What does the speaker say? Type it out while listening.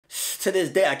To this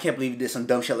day, I can't believe you did some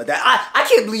dumb shit like that. I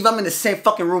can't believe I'm in the same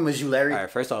fucking room as you, Larry. All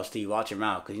right, first off, Steve, watch your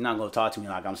mouth, because you're not going to talk to me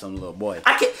like I'm some little boy.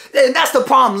 I can't. And that's the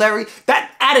problem, Larry.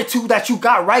 That attitude that you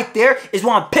got right there is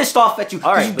why I'm pissed off at you.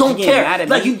 All right, you don't care.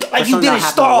 Like you didn't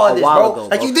start all this, bro.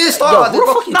 Like you didn't start all this,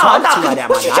 bro. Nah.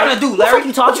 What you trying to do, Larry? What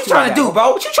you trying to do,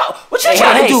 bro? What you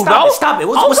trying to do, bro? Stop it.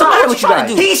 What's the matter with you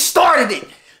guys? He started it.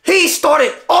 He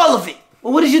started all of it.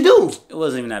 Well, what did you do? It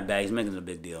wasn't even that bad. He's making it a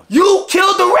big deal. You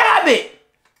killed the rabbit.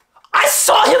 I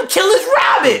saw him kill his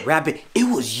rabbit. Rabbit? It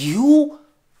was you?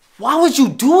 Why would you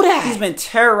do that? He's been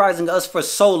terrorizing us for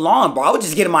so long, bro. I was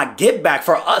just getting my get back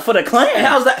for the clan. And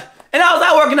how's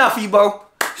that working out for you, bro?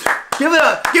 Give it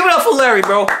up. Give it up for Larry,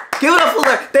 bro. Give it up for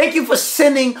Larry. Thank you for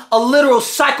sending a literal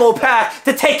psychopath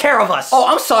to take care of us.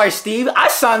 Oh, I'm sorry, Steve. I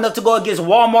signed up to go against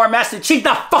Walmart Master Chief,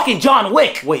 not fucking John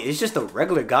Wick. Wait, it's just a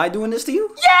regular guy doing this to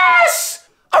you? Yes!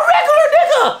 A regular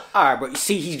nigga! Alright, bro, you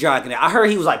see, he's dragging it. I heard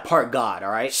he was like part God,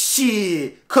 alright?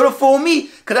 Shit. Could've fooled me,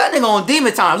 cause that nigga on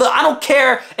demon time. Look, I don't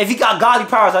care if he got godly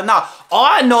powers or not. All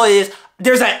I know is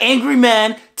there's an angry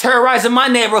man terrorizing my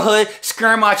neighborhood,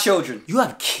 scaring my children. You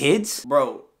have kids?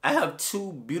 Bro, I have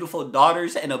 2 beautiful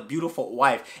daughters and a beautiful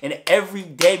wife. And every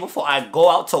day before I go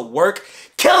out to work,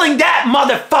 killing that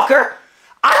motherfucker,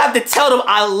 I have to tell them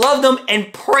I love them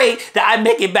and pray that I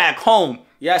make it back home.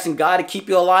 You're asking God to keep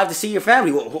you alive to see your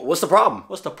family. What's the problem?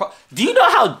 What's the problem? Do you know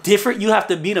how different you have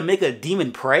to be to make a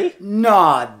demon pray?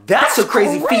 Nah, that's a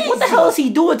crazy feat. What the hell is he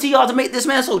doing to y'all to make this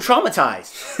man so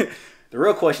traumatized? The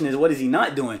real question is, what is he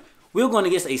not doing? We're going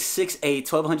against a 6'8",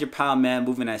 1,200-pound man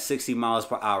moving at 60 miles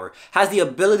per hour. Has the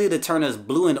ability to turn us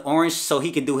blue and orange so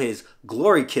he can do his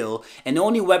glory kill. And the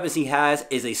only weapons he has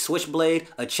is a switchblade,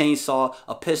 a chainsaw,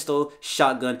 a pistol,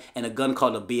 shotgun, and a gun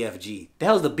called a BFG. The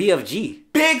hell's the BFG?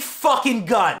 Big fucking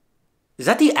gun. Is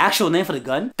that the actual name for the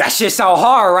gun? That shit sound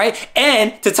hard, right?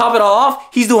 And to top it all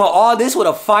off, he's doing all this with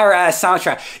a fire-ass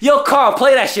soundtrack. Yo, Carl,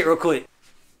 play that shit real quick.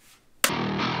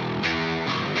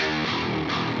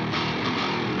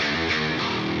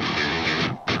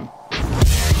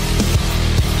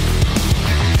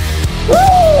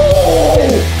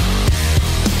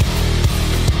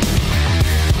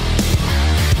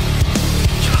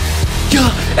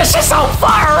 That shit's on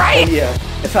fire, right? Yeah.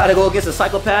 If I had to go against a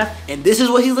psychopath, and this is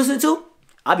what he's listening to,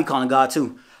 I'd be calling God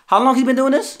too. How long he been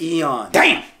doing this? Eon.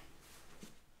 Damn.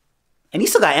 And he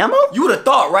still got ammo? You would have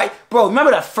thought, right? Bro, remember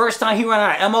that first time he ran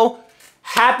out of ammo?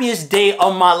 Happiest day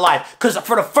of my life. Because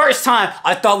for the first time,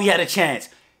 I thought we had a chance.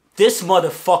 This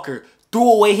motherfucker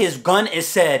threw away his gun and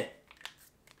said,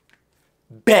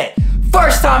 bet.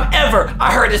 First time ever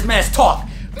I heard this man's talk.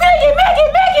 Make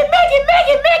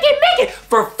it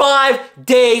for 5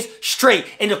 days straight.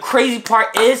 And the crazy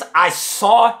part is I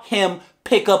saw him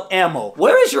pick up ammo.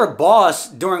 Where is your boss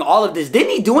during all of this? Didn't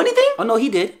he do anything? Oh no, he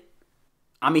did.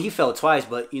 I mean, he fell twice,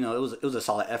 but you know, it was a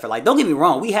solid effort. Like, don't get me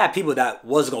wrong, we had people that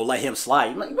was gonna let him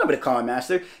slide. Like, remember the Con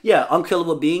Master? Yeah,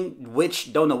 unkillable being,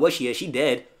 which don't know what she is. She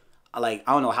dead. Like,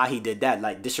 I don't know how he did that.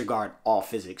 Like, disregard all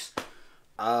physics.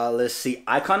 Let's see.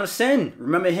 Icon of Sin.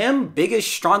 Remember him?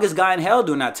 Biggest, strongest guy in hell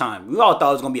during that time. We all thought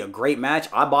it was going to be a great match.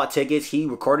 I bought tickets. He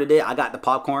recorded it. I got the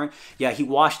popcorn. Yeah, he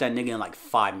washed that nigga in like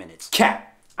 5 minutes.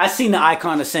 Cap. I seen the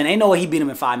Icon of Sin. Ain't no way he beat him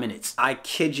in 5 minutes. I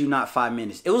kid you not, 5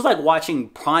 minutes. It was like watching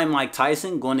prime Mike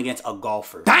Tyson going against a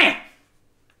golfer. Damn.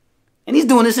 And he's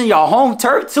doing this in your home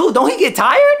turf too. Don't he get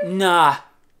tired? Nah,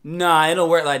 it don't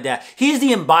work like that. He's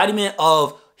the embodiment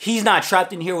of he's not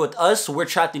trapped in here with us, so we're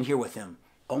trapped in here with him.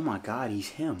 Oh my God, he's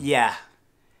him. Yeah.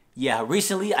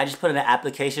 Recently, I just put in an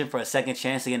application for a second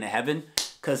chance to get into heaven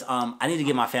because I need to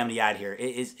get my family out of here.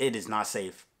 It is not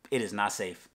safe. It is not safe.